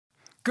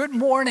Good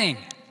morning.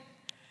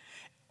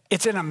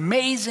 It's an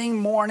amazing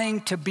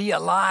morning to be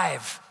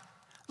alive.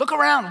 Look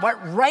around,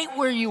 right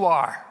where you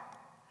are.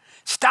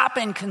 Stop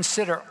and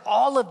consider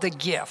all of the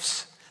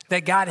gifts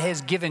that God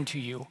has given to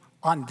you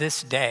on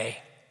this day.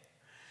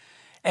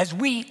 As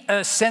we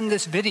send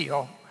this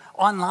video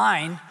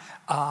online,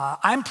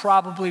 I'm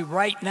probably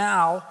right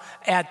now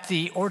at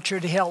the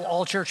Orchard Hill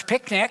All-Church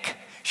Picnic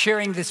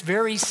sharing this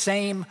very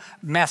same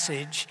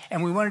message.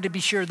 And we wanted to be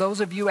sure those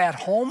of you at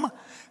home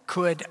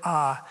could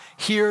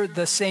hear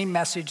the same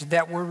message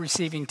that we're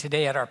receiving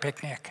today at our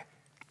picnic.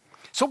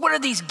 So what are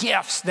these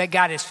gifts that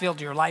God has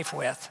filled your life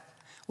with?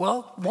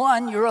 Well,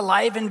 one, you're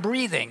alive and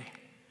breathing.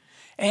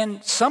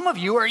 And some of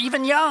you are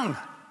even young,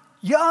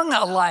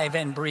 alive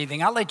and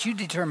breathing. I'll let you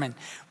determine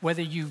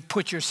whether you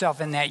put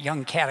yourself in that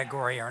young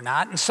category or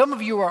not. And some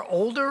of you are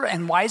older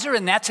and wiser,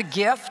 and that's a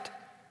gift.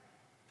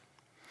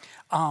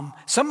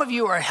 Some of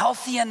you are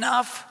healthy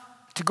enough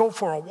to go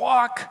for a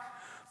walk,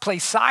 play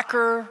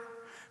soccer,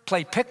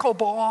 play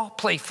pickleball,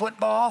 play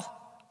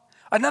football.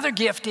 Another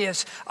gift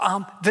is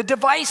the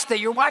device that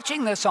you're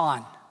watching this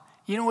on.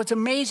 You know, it's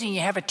amazing. You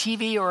have a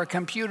TV or a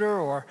computer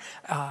or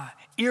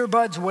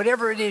earbuds,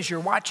 whatever it is you're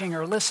watching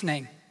or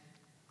listening.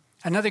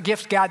 Another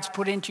gift God's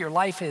put into your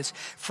life is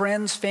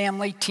friends,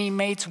 family,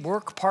 teammates,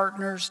 work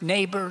partners,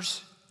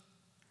 neighbors.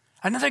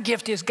 Another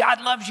gift is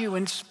God loves you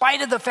in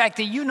spite of the fact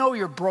that you know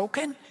you're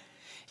broken.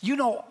 You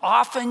know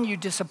often you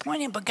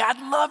disappoint him, but God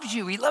loves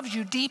you. He loves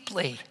you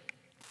deeply.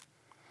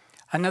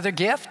 Another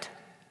gift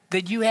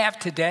that you have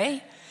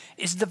today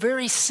is the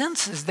very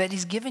senses that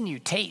he's given you: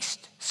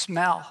 taste,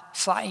 smell,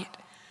 sight.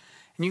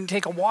 And you can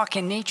take a walk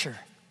in nature.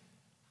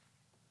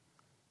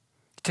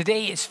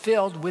 Today is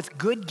filled with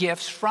good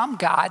gifts from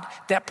God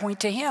that point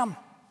to him.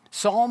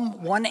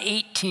 Psalm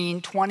 118,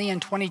 20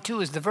 and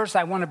 22 is the verse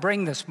I want to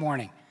bring this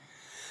morning.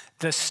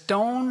 The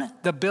stone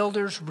the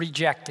builders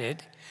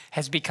rejected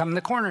has become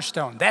the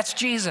cornerstone. That's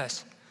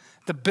Jesus.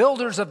 The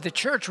builders of the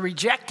church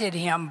rejected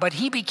him, but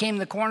he became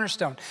the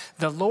cornerstone.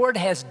 The Lord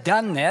has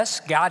done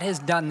this, God has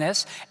done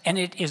this, and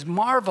it is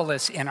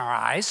marvelous in our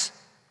eyes.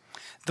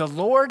 The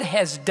Lord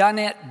has done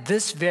it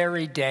this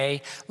very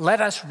day. Let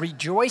us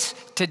rejoice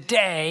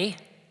today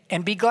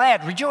and be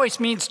glad. Rejoice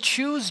means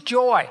choose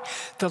joy.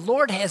 The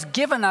Lord has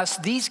given us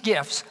these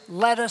gifts.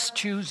 Let us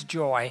choose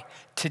joy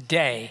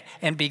today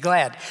and be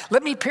glad.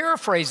 Let me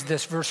paraphrase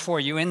this verse for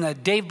you. In the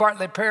Dave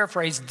Bartlett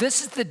paraphrase,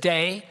 this is the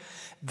day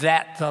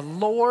that the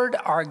Lord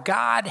our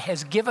God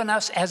has given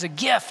us as a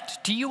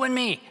gift to you and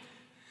me.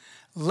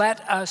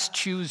 Let us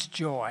choose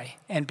joy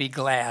and be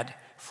glad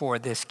for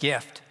this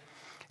gift.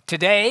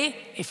 Today,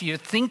 if you're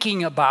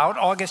thinking about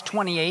August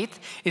 28th,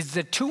 is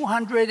the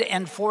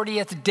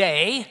 240th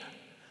day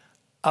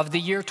of the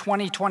year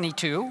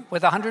 2022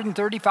 with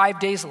 135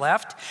 days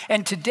left.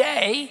 And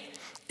today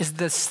is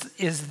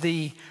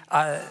the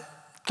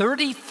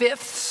 35th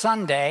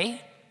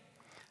Sunday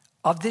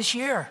of this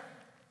year.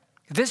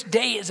 This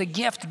day is a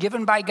gift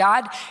given by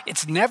God.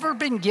 It's never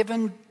been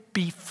given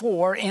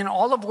before in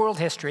all of world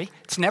history.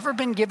 It's never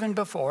been given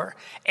before.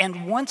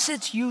 And once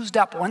it's used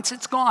up, once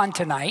it's gone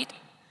tonight,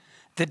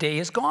 the day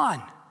is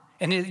gone.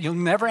 And you'll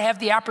never have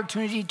the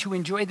opportunity to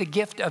enjoy the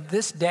gift of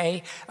this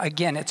day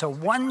again. It's a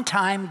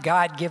one-time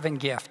God-given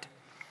gift.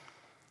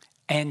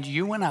 And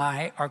you and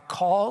I are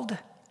called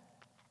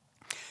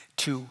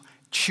to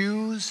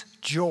choose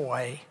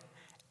joy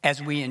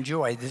as we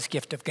enjoy this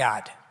gift of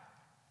God.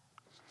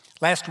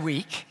 Last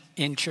week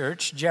in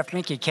church, Jeff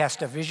Mickey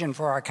cast a vision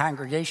for our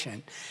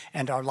congregation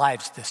and our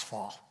lives this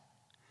fall.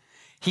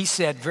 He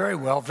said very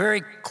well,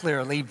 very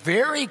clearly,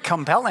 very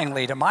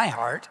compellingly to my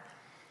heart,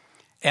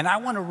 and I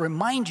want to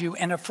remind you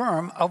and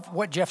affirm of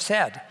what Jeff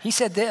said. He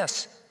said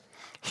this: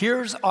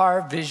 here's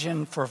our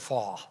vision for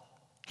fall.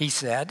 He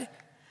said,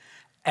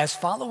 as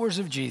followers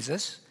of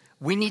Jesus,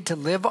 we need to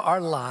live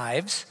our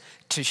lives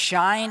to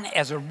shine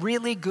as a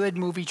really good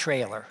movie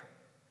trailer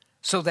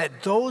so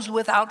that those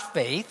without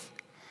faith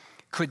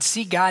could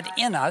see God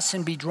in us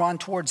and be drawn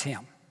towards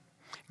him.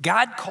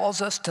 God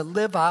calls us to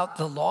live out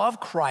the law of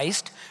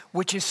Christ,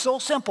 which is so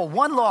simple.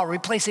 One law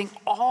replacing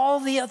all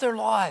the other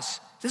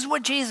laws. This is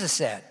what Jesus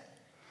said: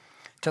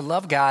 to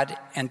love God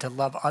and to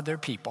love other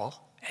people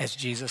as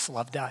Jesus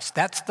loved us.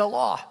 That's the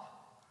law.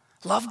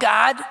 Love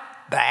God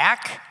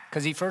back,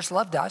 because he first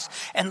loved us,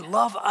 and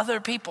love other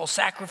people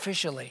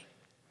sacrificially.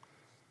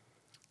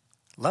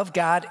 Love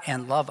God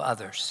and love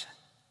others.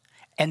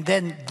 And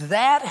then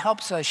that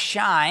helps us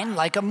shine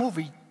like a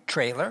movie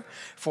trailer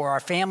for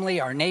our family,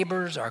 our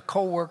neighbors, our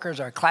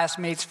coworkers, our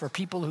classmates, for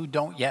people who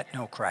don't yet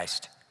know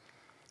Christ.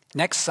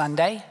 Next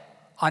Sunday,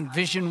 on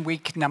Vision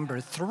Week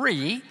number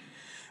 3,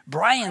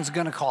 Brian's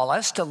going to call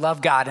us to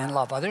love God and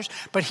love others,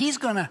 but he's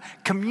going to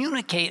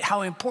communicate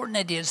how important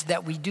it is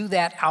that we do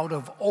that out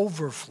of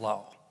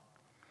overflow.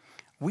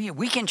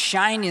 We can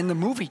shine in the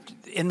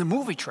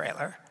movie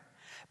trailer,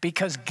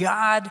 because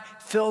God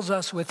fills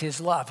us with his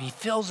love. He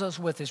fills us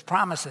with his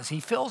promises. He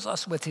fills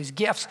us with his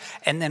gifts,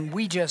 and then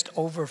we just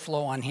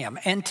overflow on him.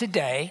 And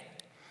today,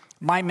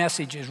 my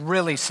message is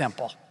really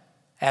simple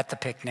at the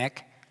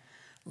picnic.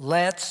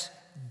 Let's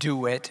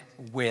do it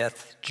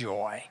with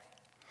joy.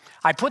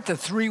 I put the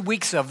 3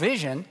 weeks of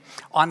vision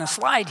on a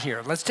slide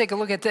here. Let's take a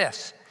look at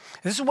this.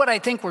 This is what I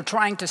think we're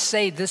trying to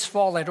say this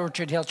fall at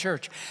Orchard Hill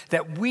Church,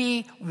 that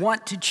we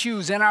want to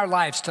choose in our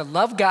lives to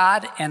love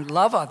God and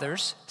love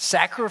others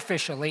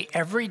sacrificially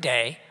every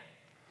day,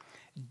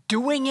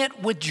 doing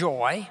it with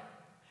joy,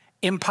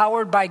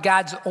 empowered by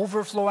God's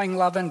overflowing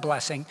love and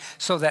blessing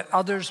so that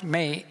others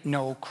may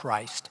know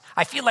Christ.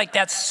 I feel like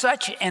that's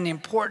such an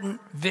important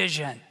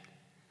vision.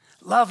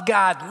 Love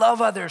God,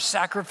 love others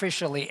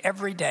sacrificially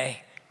every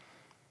day,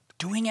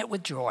 doing it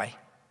with joy,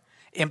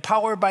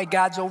 empowered by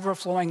God's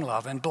overflowing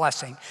love and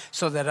blessing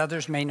so that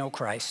others may know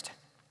Christ.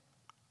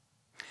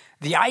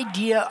 The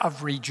idea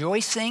of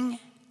rejoicing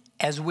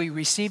as we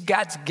receive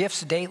God's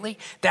gifts daily,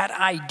 that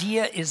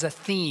idea is a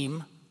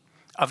theme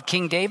of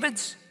King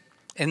David's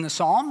in the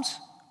Psalms,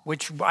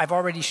 which I've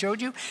already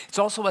showed you. It's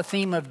also a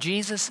theme of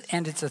Jesus,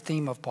 and it's a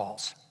theme of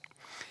Paul's.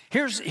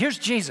 Here's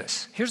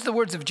Jesus. Here's the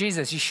words of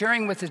Jesus. He's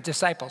sharing with his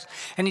disciples,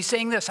 and he's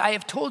saying this: I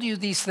have told you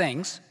these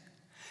things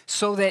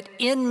so that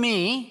in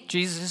me,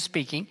 Jesus is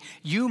speaking,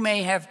 you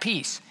may have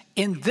peace.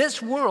 In this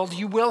world,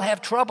 you will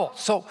have trouble.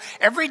 So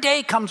every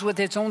day comes with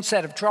its own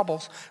set of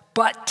troubles,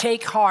 but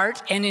take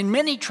heart. And in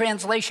many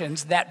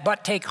translations, that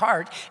but take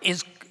heart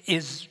is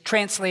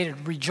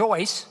translated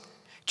rejoice,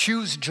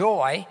 choose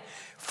joy,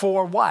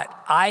 for what?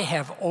 I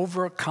have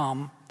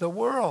overcome the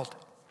world.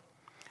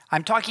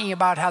 I'm talking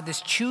about how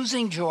this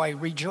choosing joy,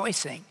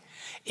 rejoicing,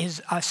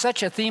 is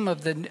such a theme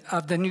of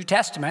the New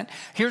Testament.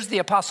 Here's the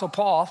Apostle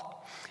Paul.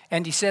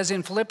 And he says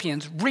in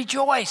Philippians,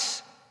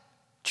 rejoice,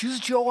 choose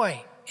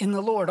joy in the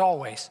Lord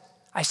always.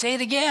 I say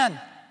it again,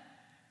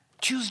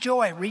 choose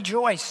joy,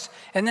 rejoice.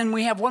 And then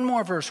we have one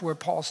more verse where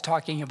Paul's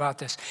talking about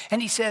this.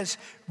 And he says,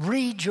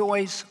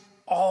 rejoice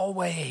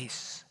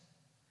always.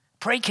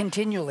 Pray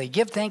continually,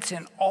 give thanks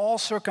in all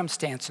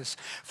circumstances,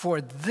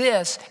 for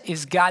this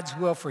is God's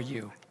will for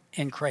you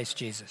in Christ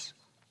Jesus.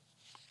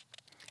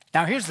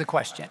 Now here's the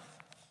question.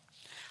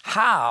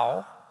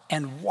 How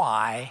and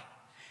why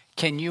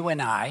can you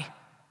and I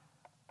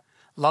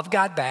love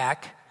God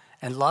back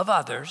and love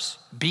others,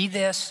 be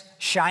this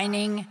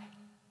shining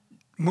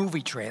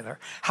movie trailer?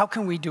 How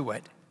can we do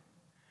it?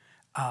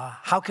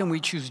 How can we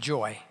choose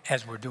joy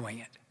as we're doing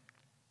it?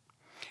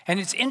 And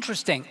it's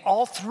interesting,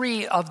 all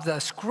three of the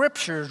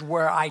scriptures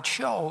where I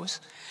chose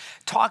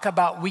talk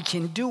about we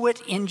can do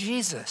it in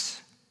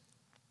Jesus.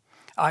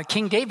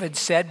 King David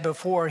said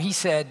before, he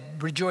said,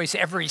 rejoice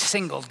every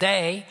single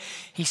day.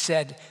 He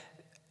said,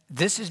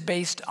 this is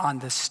based on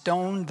the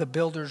stone the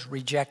builders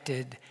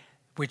rejected,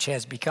 which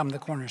has become the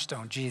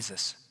cornerstone,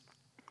 Jesus.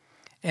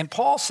 And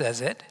Paul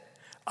says it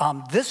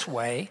this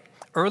way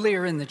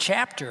earlier in the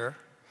chapter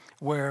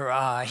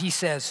where he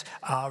says,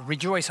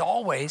 rejoice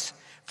always,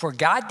 for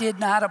God did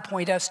not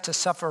appoint us to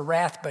suffer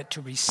wrath, but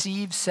to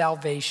receive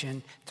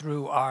salvation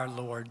through our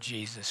Lord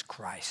Jesus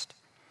Christ.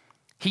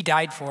 He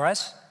died for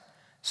us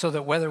so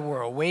that whether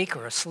we're awake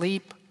or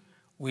asleep,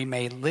 we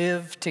may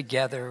live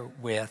together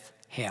with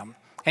him.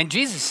 And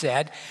Jesus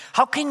said,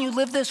 how can you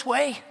live this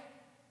way?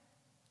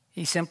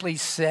 He simply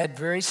said,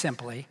 very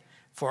simply,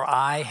 for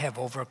I have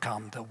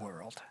overcome the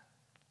world.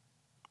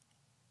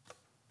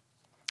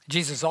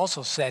 Jesus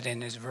also said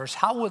in his verse,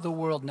 how will the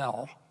world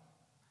know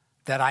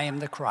that I am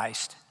the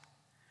Christ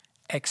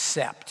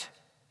except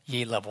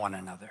ye love one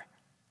another?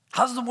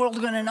 How's the world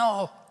going to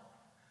know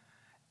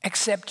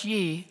except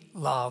ye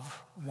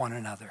love one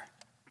another?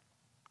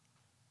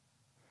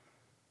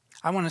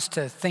 I want us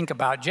to think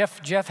about,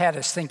 Jeff had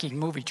us thinking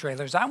movie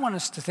trailers. I want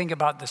us to think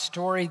about the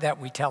story that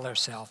we tell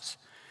ourselves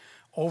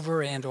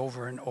over and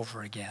over and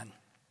over again.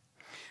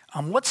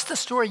 What's the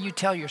story you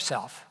tell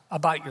yourself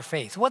about your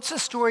faith? What's the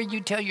story you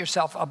tell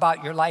yourself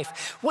about your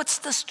life? What's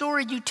the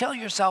story you tell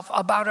yourself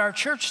about our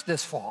church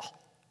this fall?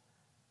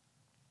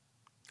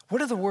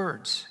 What are the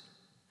words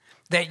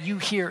that you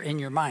hear in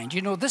your mind?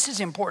 You know, this is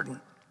important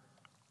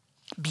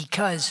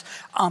because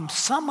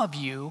some of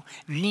you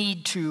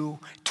need to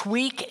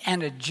tweak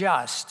and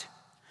adjust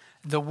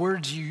the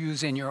words you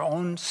use in your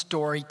own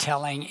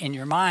storytelling in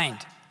your mind.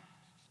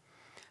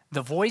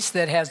 The voice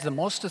that has the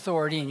most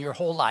authority in your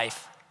whole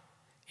life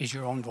is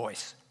your own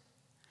voice.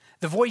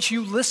 The voice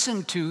you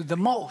listen to the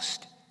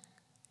most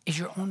is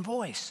your own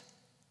voice.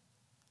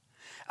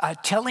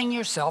 Telling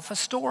yourself a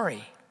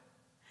story.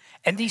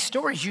 And these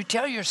stories you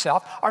tell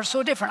yourself are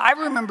so different. I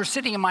remember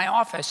sitting in my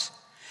office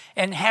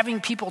and having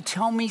people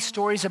tell me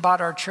stories about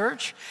our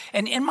church.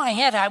 And in my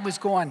head, I was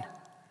going,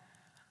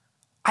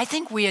 I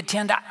think we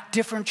attend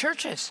different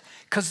churches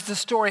because the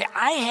story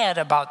I had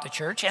about the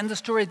church and the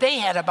story they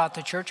had about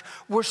the church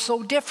were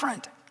so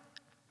different.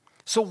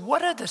 So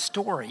what are the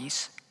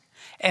stories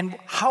and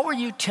how are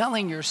you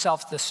telling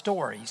yourself the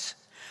stories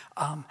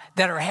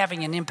that are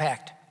having an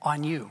impact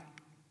on you?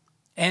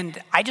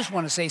 And I just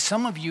want to say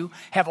some of you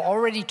have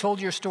already told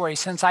your story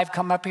since I've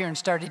come up here and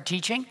started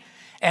teaching.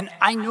 And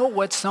I know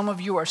what some of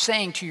you are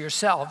saying to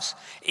yourselves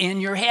in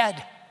your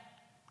head.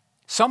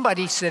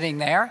 Somebody sitting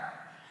there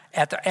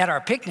at our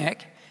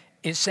picnic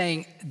is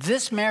saying,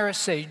 this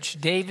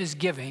message Dave is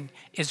giving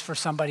is for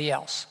somebody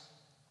else.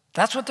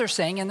 That's what they're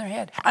saying in their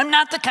head. I'm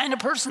not the kind of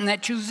person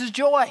that chooses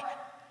joy.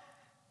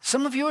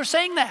 Some of you are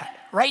saying that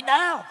right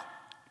now.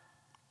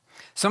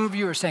 Some of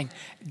you are saying,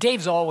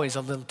 Dave's always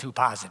a little too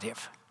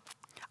positive.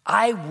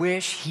 I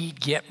wish he'd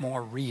get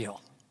more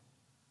real.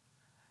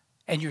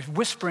 And you're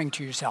whispering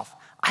to yourself,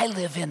 I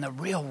live in the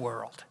real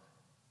world.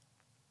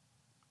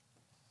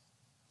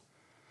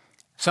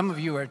 Some of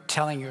you are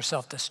telling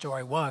yourself the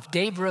story, well, if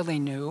Dave really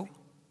knew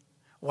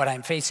what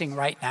I'm facing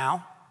right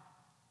now,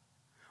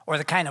 or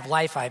the kind of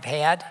life I've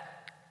had,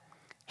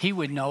 he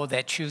would know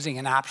that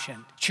choosing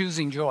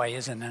joy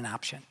isn't an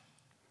option.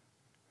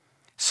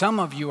 Some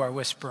of you are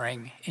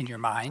whispering in your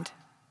mind,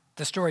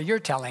 the story you're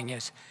telling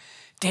is,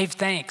 Dave,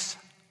 thanks,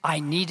 I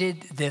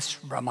needed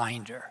this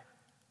reminder.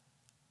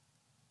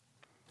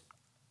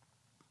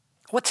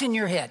 What's in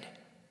your head?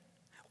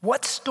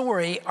 What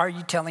story are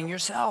you telling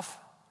yourself?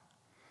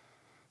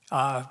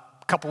 A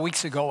couple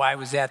weeks ago, I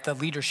was at the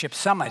Leadership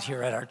Summit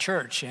here at our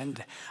church,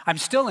 and I'm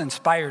still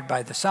inspired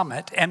by the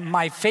summit. And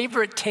my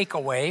favorite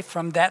takeaway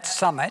from that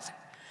summit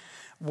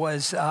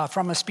was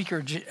from a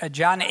speaker,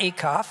 John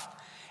Acuff,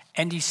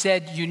 and he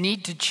said, you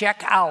need to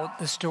check out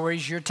the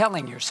stories you're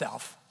telling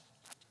yourself.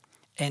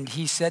 And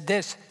he said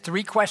this,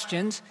 3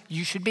 questions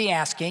you should be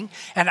asking.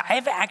 And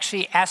I've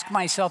actually asked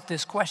myself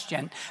this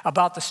question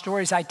about the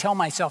stories I tell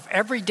myself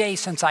every day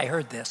since I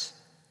heard this.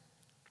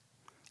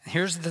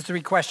 Here's the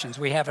 3 questions.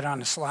 We have it on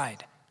the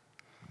slide.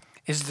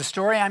 Is the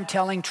story I'm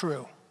telling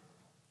true?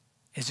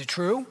 Is it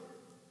true?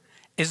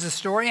 Is the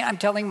story I'm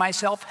telling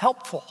myself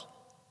helpful?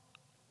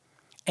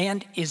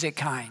 And is it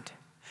kind?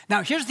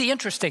 Now, here's the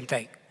interesting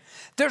thing.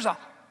 There's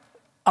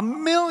a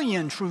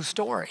million true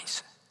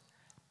stories,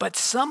 but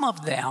some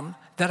of them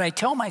that I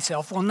tell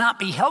myself will not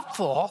be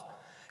helpful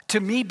to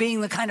me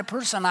being the kind of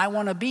person I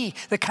want to be,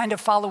 the kind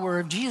of follower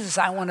of Jesus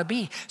I want to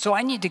be. So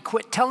I need to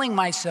quit telling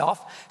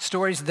myself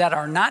stories that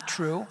are not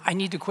true. I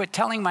need to quit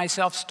telling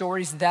myself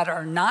stories that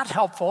are not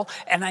helpful,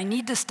 and I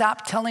need to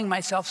stop telling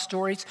myself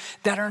stories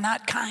that are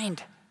not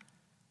kind.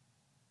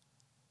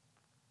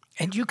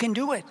 And you can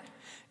do it.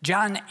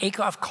 John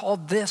Acuff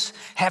called this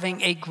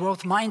having a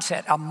growth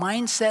mindset, a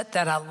mindset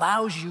that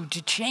allows you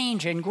to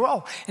change and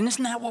grow. And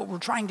isn't that what we're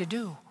trying to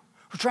do?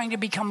 We're trying to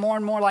become more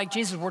and more like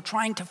Jesus. We're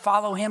trying to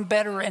follow him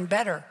better and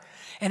better.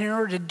 And in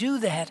order to do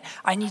that,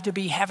 I need to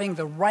be having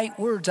the right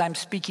words I'm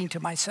speaking to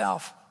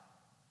myself.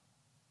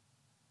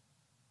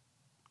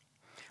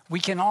 We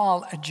can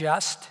all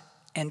adjust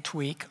and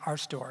tweak our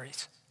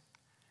stories.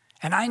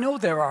 And I know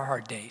there are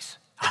hard days.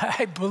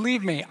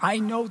 Believe me, I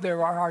know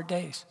there are hard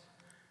days.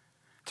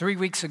 3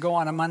 weeks ago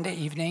on a Monday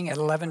evening at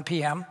 11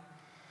 p.m.,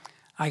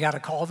 I got a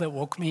call that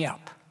woke me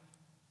up.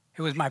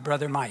 It was my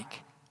brother Mike.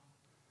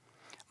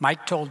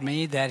 Mike told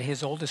me that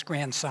his oldest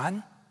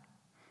grandson,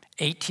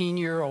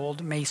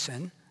 18-year-old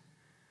Mason,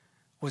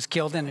 was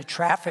killed in a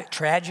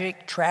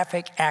tragic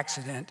traffic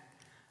accident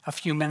a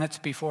few minutes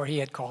before he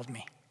had called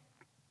me.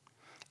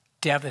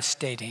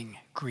 Devastating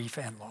grief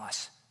and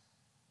loss.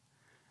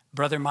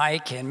 Brother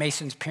Mike and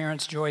Mason's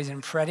parents, Joyce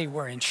and Freddie,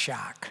 were in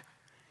shock.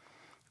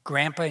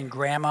 Grandpa and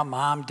Grandma,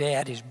 Mom,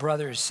 Dad, his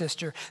brother, his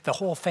sister, the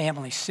whole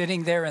family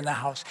sitting there in the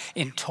house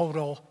in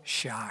total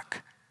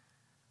shock.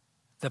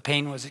 The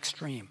pain was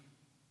extreme.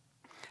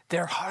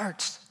 Their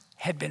hearts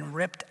had been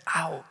ripped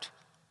out.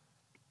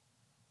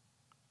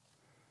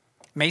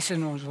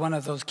 Mason was one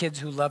of those kids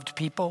who loved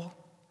people.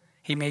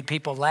 He made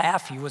people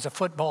laugh. He was a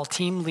football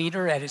team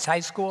leader at his high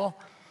school,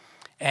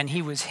 and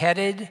he was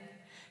headed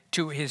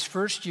to his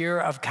first year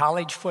of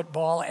college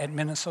football at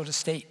Minnesota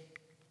State.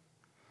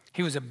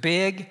 He was a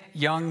big,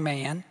 young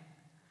man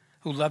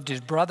who loved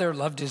his brother,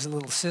 loved his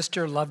little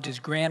sister, loved his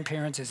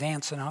grandparents, his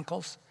aunts and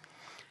uncles.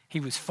 He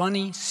was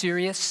funny,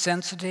 serious,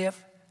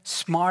 sensitive,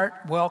 smart,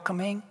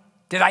 welcoming.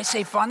 Did I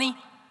say funny?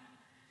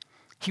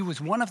 He was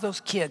one of those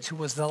kids who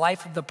was the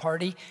life of the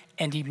party,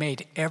 and he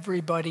made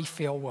everybody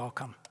feel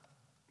welcome.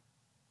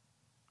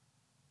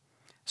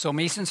 So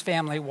Mason's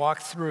family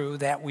walked through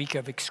that week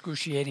of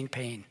excruciating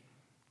pain.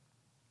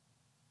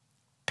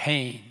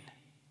 Pain.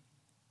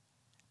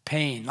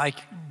 Like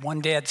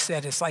one dad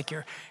said, it's like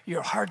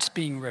your heart's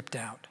being ripped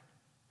out.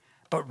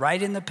 But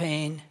right in the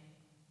pain,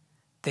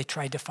 they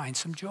tried to find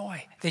some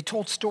joy. They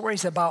told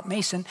stories about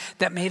Mason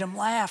that made him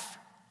laugh.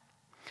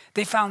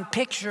 They found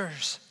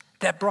pictures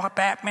that brought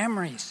back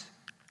memories.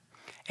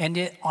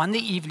 And on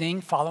the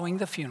evening following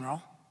the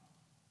funeral,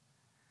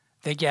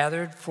 they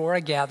gathered for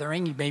a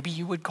gathering, maybe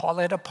you would call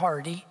it a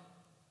party,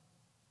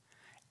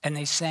 and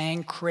they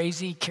sang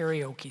crazy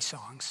karaoke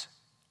songs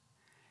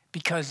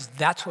because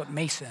that's what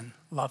Mason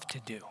loved to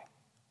do.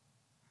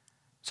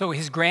 So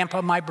his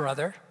grandpa, my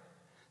brother,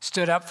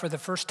 stood up for the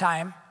first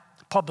time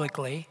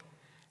publicly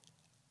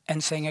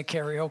and sang a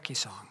karaoke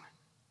song.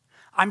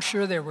 I'm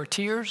sure there were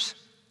tears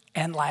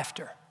and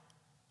laughter.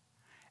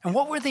 And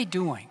what were they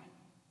doing?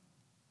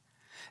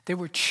 They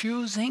were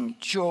choosing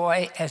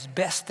joy as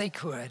best they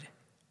could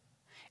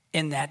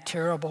in that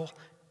terrible,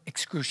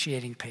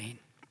 excruciating pain.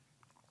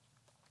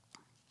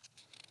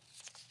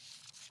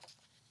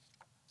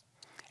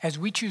 As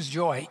we choose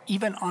joy,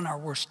 even on our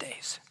worst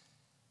days,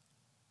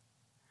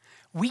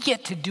 We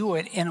get to do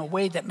it in a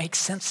way that makes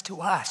sense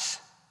to us.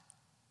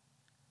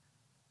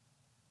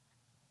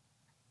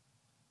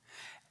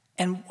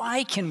 And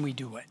why can we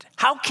do it?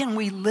 How can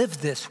we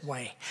live this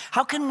way?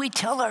 How can we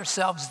tell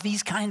ourselves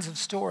these kinds of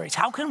stories?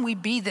 How can we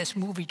be this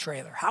movie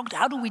trailer?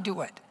 How do we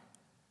do it?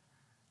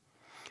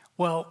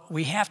 Well,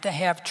 we have to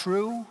have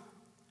true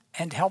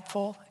and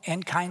helpful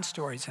and kind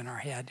stories in our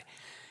head.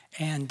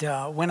 And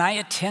when I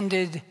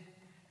attended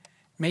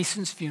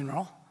Mason's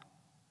funeral,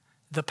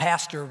 the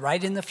pastor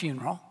right in the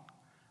funeral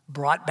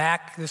brought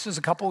back, this was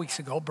a couple weeks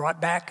ago, brought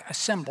back a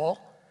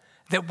symbol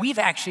that we've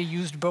actually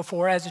used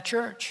before as a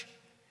church.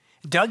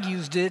 Doug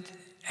used it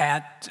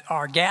at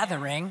our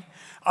gathering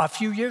a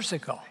few years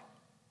ago.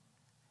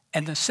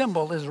 And the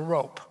symbol is a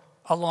rope,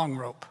 a long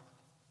rope.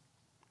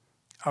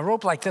 A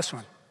rope like this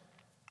one.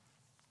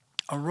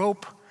 A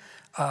rope,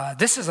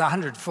 this is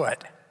 100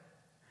 foot.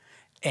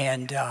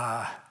 And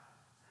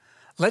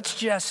let's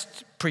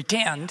just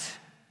pretend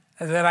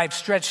that I've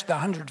stretched the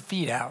 100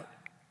 feet out.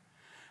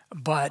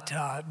 But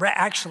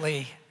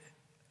actually,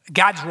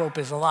 God's rope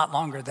is a lot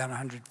longer than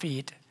 100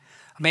 feet.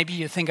 Maybe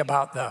you think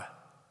about the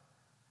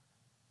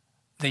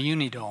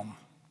Unidome,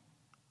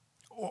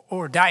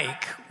 or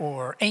Dike,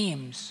 or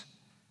Ames,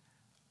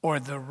 or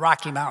the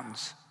Rocky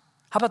Mountains.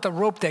 How about the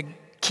rope that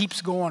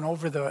keeps going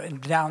over and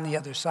down the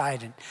other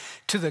side and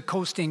to the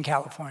coast in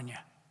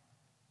California?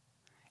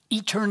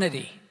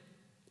 Eternity.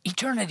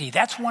 Eternity.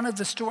 That's one of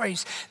the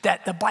stories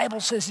that the Bible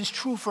says is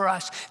true for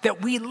us,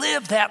 that we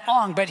live that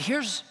long. But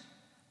here's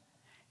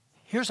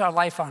our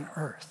life on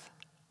earth.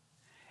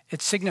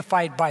 It's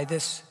signified by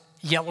this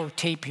yellow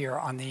tape here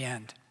on the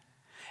end.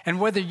 And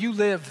whether you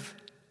live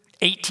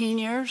 18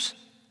 years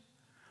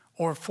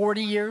or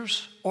 40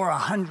 years or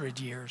 100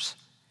 years,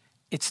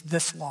 it's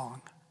this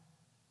long.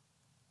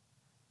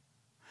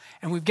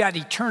 And we've got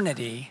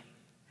eternity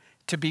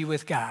to be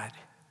with God.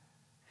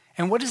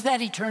 And what is that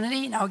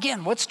eternity? Now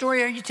again, what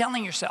story are you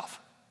telling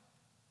yourself?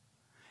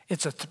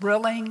 It's a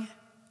thrilling,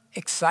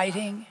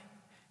 exciting,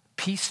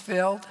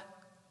 peace-filled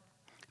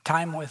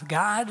time with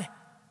God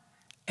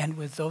and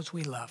with those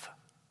we love.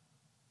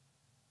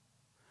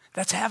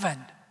 That's heaven.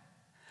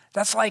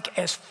 That's like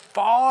as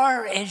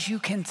far as you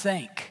can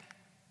think.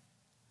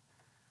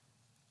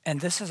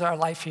 And this is our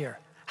life here.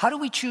 How do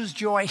we choose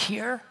joy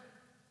here?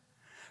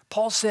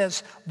 Paul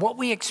says what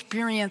we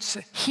experience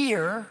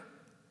here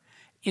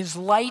is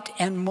light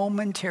and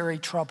momentary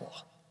trouble.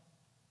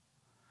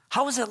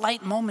 How is it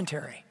light and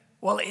momentary?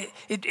 Well,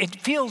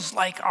 it feels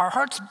like our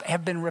hearts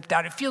have been ripped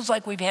out. It feels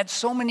like we've had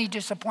so many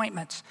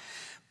disappointments.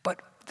 But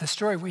the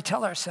story we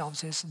tell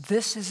ourselves is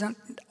this isn't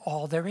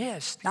all there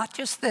is. Not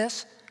just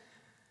this.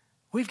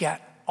 We've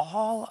got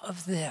all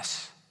of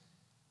this.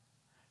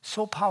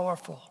 So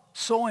powerful,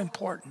 so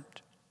important.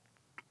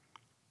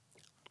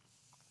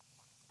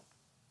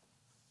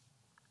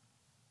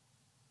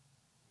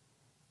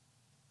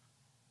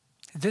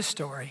 This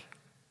story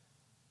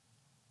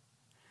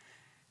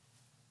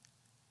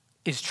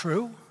is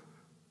true.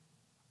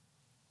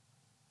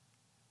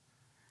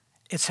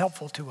 It's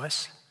helpful to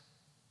us.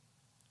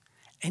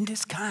 And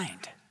it's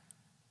kind.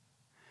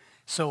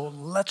 So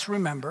let's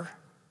remember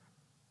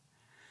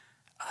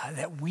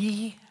that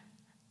we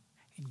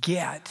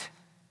get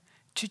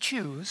to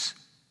choose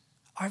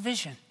our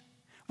vision.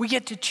 We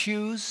get to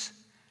choose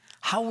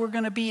how we're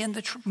going to be in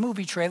the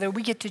movie trailer.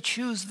 We get to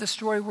choose the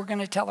story we're going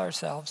to tell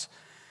ourselves.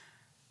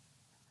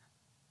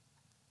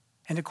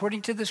 And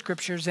according to the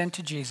scriptures and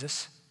to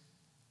Jesus,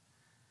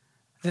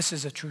 this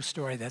is a true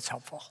story that's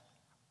helpful.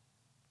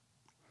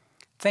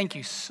 Thank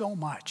you so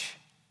much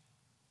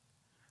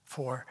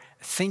for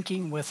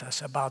thinking with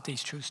us about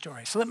these true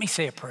stories. So let me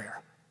say a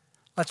prayer.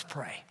 Let's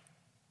pray.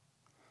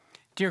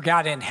 Dear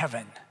God in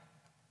heaven,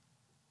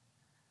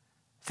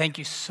 thank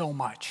you so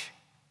much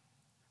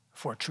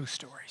for true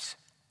stories.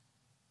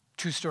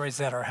 True stories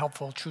that are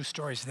helpful, true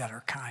stories that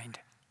are kind.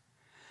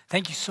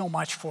 Thank you so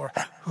much for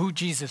who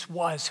Jesus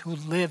was, who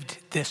lived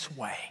this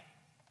way.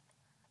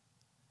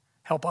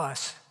 Help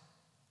us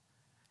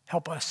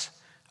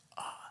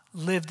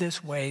live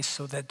this way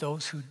so that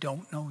those who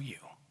don't know you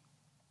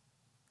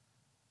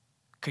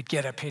could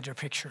get a bigger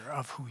picture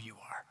of who you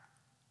are.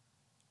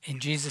 In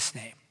Jesus'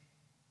 name,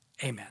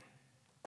 amen.